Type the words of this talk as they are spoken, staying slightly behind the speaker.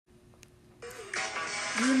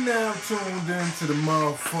You're now tuned into the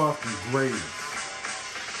motherfucking greatest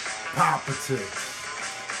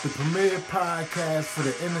Politics, the premier podcast for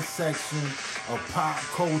the intersection of pop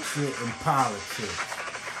culture and politics.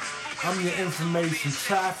 I'm your information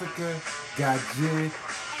trafficker, Gajid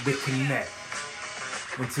the Connect.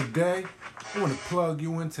 And today, I want to plug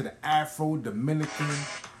you into the Afro Dominican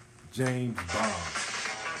James Bond.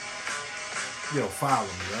 Yo, follow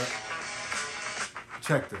me, right?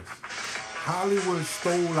 Check this. Hollywood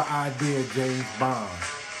stole the idea of James Bond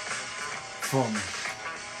from,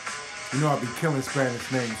 I be killing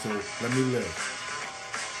Spanish names, so let me live.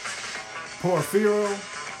 Porfirio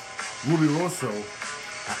Rubiroso,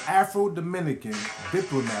 an Afro-Dominican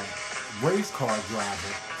diplomat, race car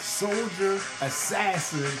driver, soldier,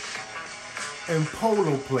 assassin, and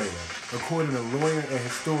polo player, according to lawyer and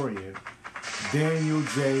historian Daniel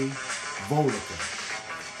J. Volica.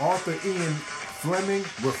 Author Ian Fleming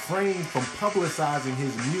refrained from publicizing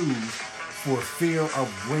his views for fear of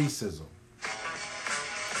racism.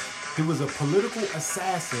 He was a political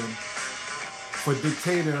assassin for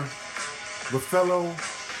dictator Rafael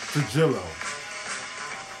Trujillo.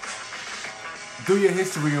 Do your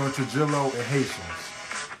history on Trujillo and Haitians.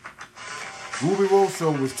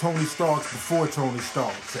 Rubiroso was Tony Stark's before Tony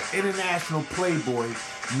Stark's, an international playboy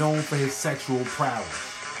known for his sexual prowess.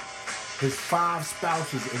 His 5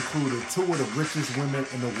 spouses included 2 of the richest women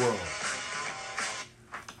in the world.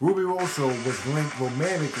 Rubiroso was linked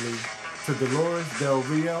romantically to Dolores Del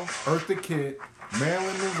Rio, Eartha Kitt,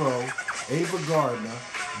 Marilyn Monroe, Ava Gardner,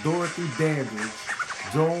 Dorothy Dandridge,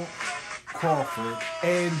 Joan Crawford,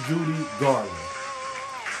 and Judy Garland.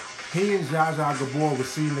 He and Zsa Zsa Gabor were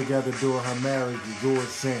seen together during her marriage to George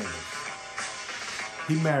Sanders.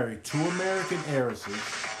 He married 2 American heiresses,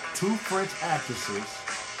 2 French actresses,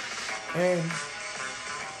 and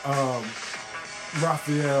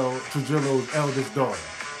Rafael Trujillo's eldest daughter.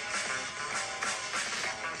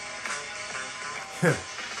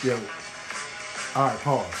 Yo. Alright,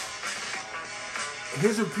 pause.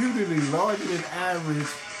 His reputedly larger than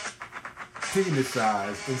average penis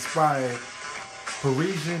size inspired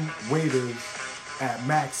Parisian waiters at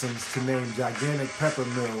Maxim's to name gigantic pepper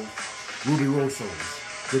mill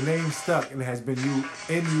Rubirosos. The name stuck and has been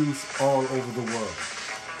in use all over the world.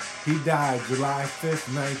 He died July 5th,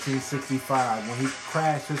 1965 when he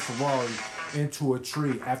crashed his Ferrari into a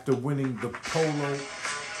tree after winning the Polo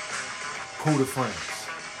Cour de France.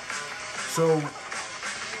 So,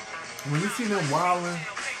 when you see them wilding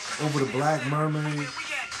over the Black Mermaid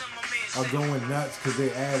are going nuts because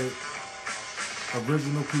they added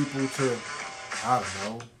original people to, I don't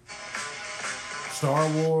know, Star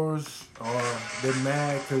Wars, or they're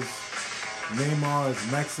mad because Neymar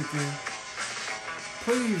is Mexican,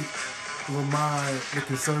 please remind the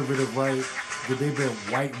conservative right that they've been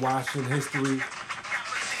whitewashing history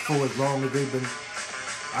for as long as they've been,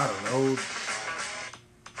 I don't know,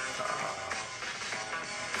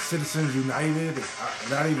 Citizens United,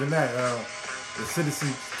 not even that, the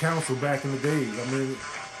Citizens Council back in the days.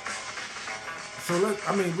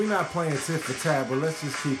 We're not playing tit for tat, but let's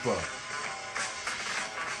just keep up.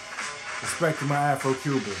 Respect to my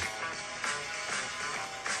Afro-Cubans.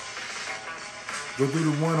 Go do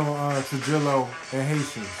the one on Trujillo and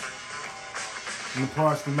Haitians and the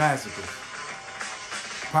Parsley Massacres.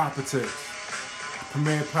 Politics, the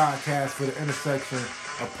premier podcast for the intersection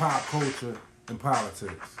of pop culture and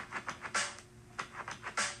politics.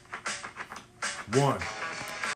 1.